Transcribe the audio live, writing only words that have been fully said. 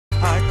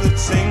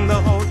Sing the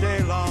whole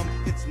day long,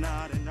 it's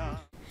not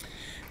enough.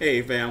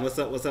 Hey fam, what's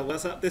up, what's up,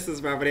 what's up? This is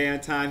Robert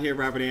Anton here,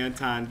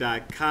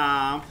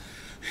 robertantonnyc.com.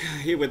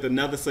 Here with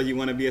another So You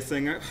Want to Be a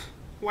Singer?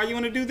 Why you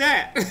want to do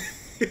that?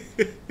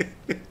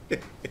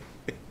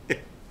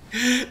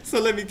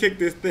 So let me kick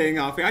this thing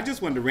off here. I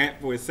just wanted to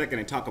rant for a second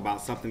and talk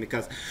about something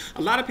because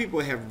a lot of people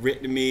have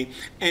written to me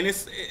and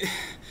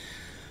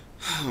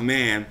oh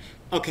man.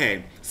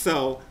 Okay,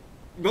 so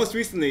most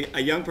recently a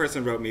young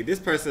person wrote me. This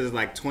person is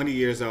like 20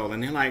 years old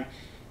and they're like,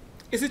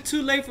 is it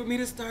too late for me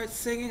to start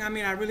singing? I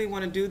mean, I really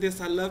want to do this.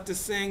 I love to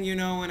sing, you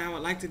know, and I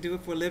would like to do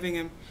it for a living.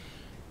 And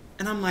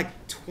I'm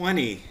like,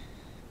 20.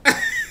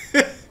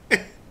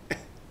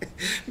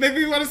 Maybe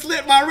you want to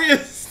slit my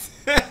wrist.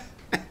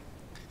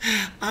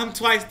 I'm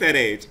twice that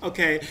age,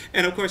 okay?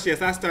 And of course,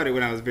 yes, I started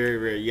when I was very,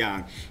 very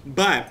young.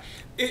 But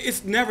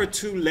it's never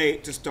too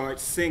late to start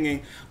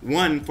singing,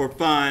 one, for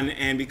fun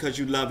and because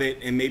you love it,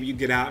 and maybe you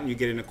get out and you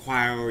get in a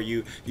choir or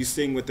you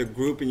sing with a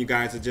group and you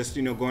guys are just,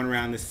 you know, going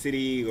around the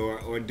city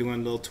or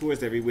doing little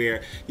tours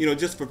everywhere, you know,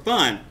 just for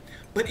fun.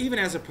 But even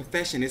as a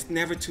profession, it's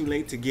never too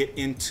late to get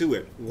into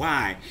it.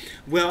 Why?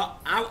 Well,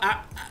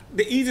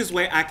 the easiest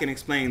way I can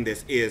explain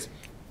this is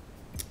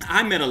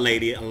I met a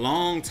lady a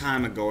long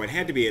time ago. It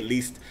had to be at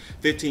least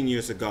 15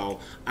 years ago.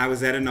 I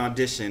was at an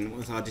audition,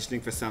 was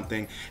auditioning for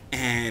something,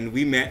 and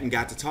we met and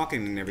got to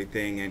talking and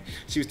everything. And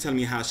she was telling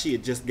me how she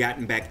had just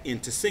gotten back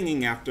into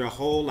singing after a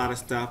whole lot of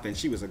stuff. And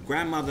she was a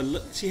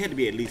grandmother. She had to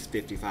be at least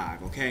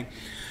 55, okay?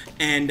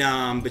 And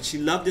but she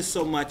loved it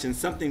so much, and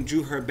something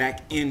drew her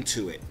back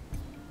into it.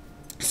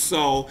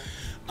 So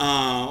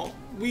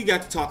we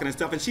got to talking and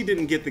stuff, and she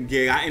didn't get the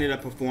gig. I ended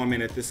up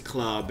performing at this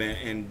club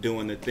and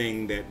doing the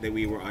thing that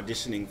we were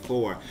auditioning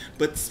for.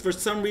 But for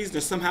some reason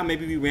or somehow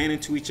maybe we ran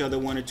into each other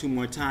one or two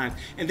more times,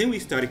 and then we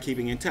started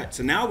keeping in touch.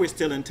 So now we're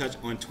still in touch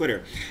on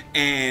Twitter.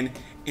 And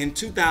in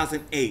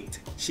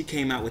 2008, she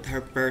came out with her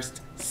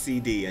first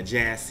CD, a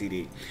jazz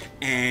CD.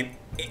 And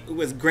it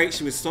was great.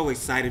 She was so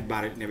excited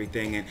about it and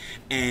everything.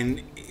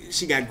 And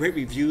she got great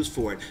reviews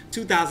for it.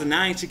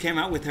 2009, she came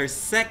out with her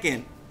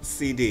second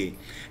CD.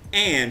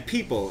 And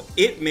people,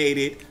 it made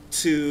it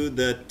to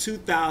the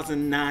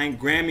 2009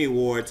 Grammy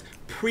Awards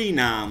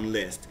pre-nom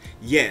list.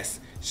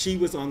 Yes, she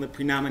was on the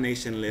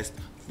pre-nomination list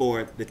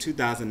for the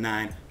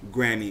 2009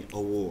 Grammy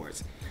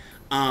Awards.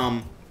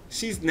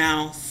 She's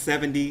now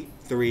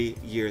 73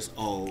 years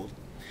old.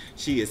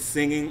 She is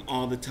singing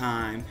all the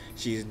time.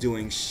 She's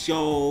doing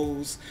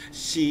shows.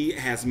 She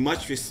has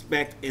much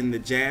respect in the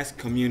jazz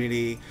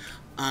community.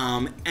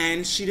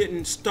 And she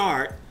didn't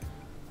start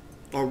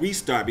or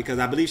restart, because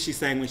I believe she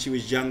sang when she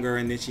was younger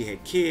and then she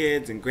had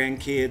kids and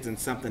grandkids and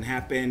something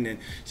happened and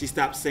she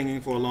stopped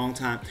singing for a long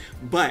time.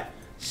 But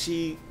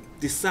she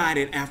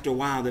decided after a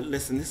while that,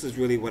 listen, this is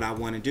really what I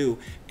want to do,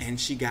 and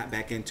she got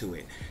back into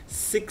it.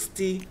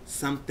 60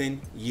 something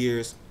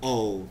years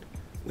old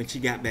when she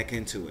got back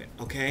into it,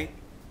 okay?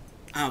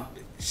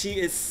 She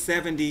is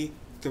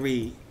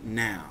 73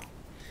 now.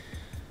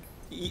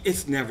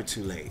 It's never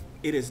too late.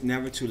 It is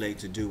never too late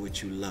to do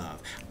what you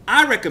love.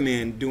 I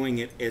recommend doing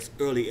it as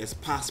early as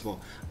possible.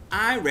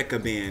 I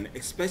recommend,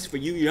 especially for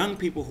you young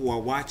people who are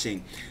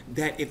watching,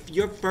 that if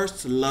your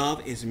first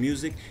love is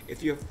music,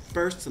 if your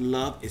first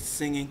love is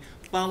singing,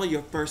 follow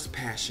your first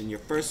passion, your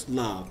first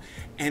love.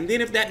 And then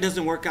if that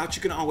doesn't work out,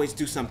 you can always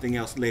do something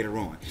else later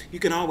on. You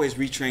can always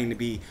retrain to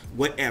be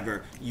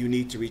whatever you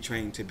need to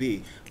retrain to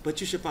be.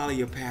 But you should follow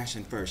your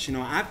passion first. You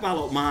know, I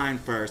followed mine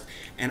first,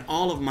 and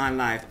all of my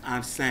life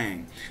I've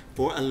sang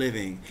for a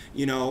living.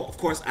 You know, of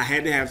course, I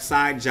had to have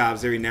side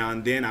jobs every now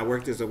and then. I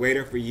worked as a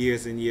waiter for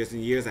years and years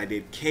and years. I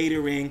did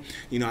catering.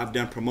 You know, I've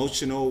done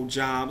promotional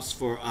jobs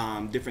for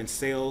different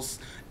sales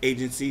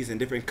agencies and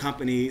different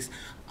companies.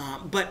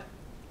 But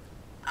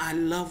I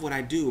love what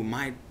I do.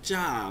 My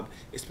job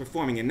is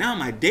performing, and now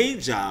my day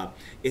job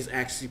is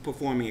actually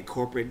performing at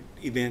corporate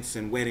events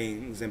and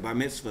weddings and bar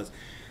mitzvahs,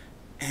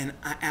 and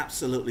I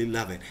absolutely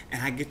love it.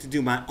 And I get to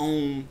do my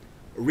own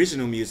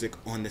original music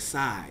on the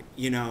side,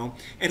 you know,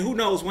 and who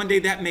knows, one day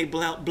that may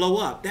blow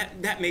up.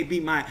 That may be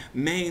my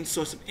main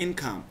source of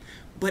income.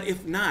 But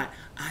if not,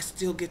 I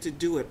still get to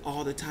do it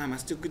all the time. I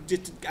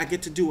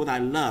get to do what I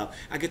love.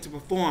 I get to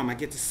perform. I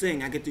get to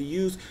sing. I get to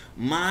use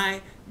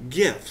my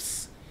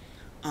gifts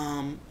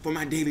for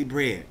my daily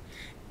bread.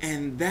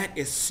 And that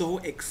is so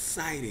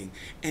exciting,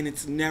 and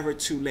it's never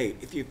too late.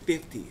 If you're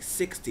 50,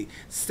 60,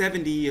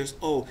 70 years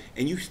old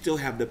and you still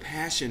have the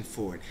passion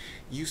for it,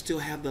 you still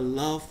have the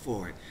love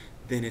for it,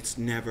 then it's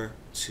never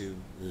too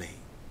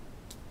late.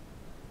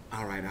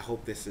 All right, I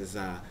hope this has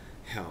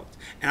helped.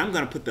 And I'm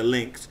going to put the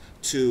links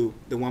to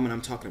the woman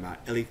I'm talking about,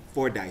 Elli.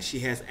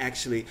 She has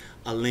actually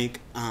a link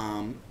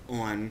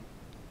on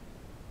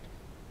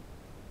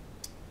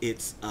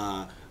its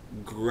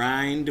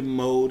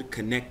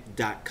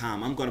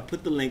grindmodeconnect.com. I'm going to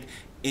put the link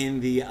in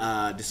the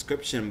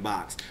description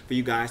box for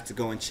you guys to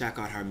go and check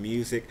out her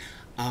music.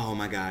 Oh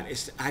my God,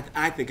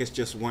 I think it's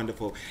just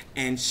wonderful.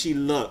 And she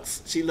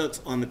looks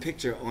on the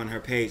picture on her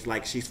page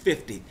like she's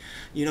 50,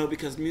 you know,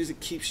 because music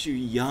keeps you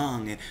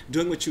young, and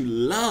doing what you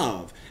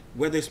love,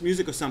 whether it's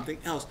music or something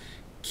else,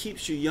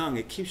 keeps you young,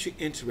 it keeps you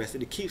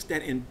interested, it keeps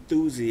that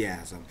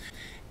enthusiasm.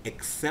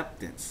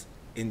 Acceptance,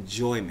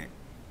 enjoyment,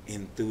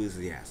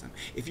 enthusiasm.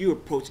 If you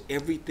approach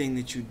everything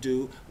that you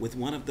do with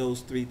one of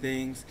those three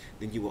things,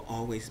 then you will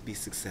always be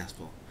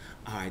successful.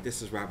 All right,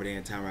 this is Robert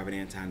Anton,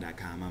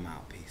 robertantonnyc.com. I'm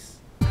out. Peace.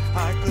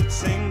 I could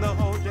sing the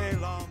whole day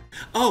long.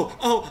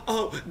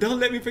 Oh, don't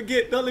let me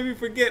forget,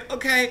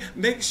 okay?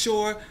 Make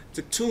sure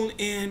to tune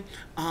in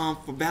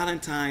for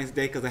Valentine's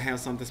Day because I have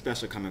something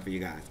special coming for you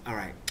guys. All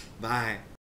right, bye.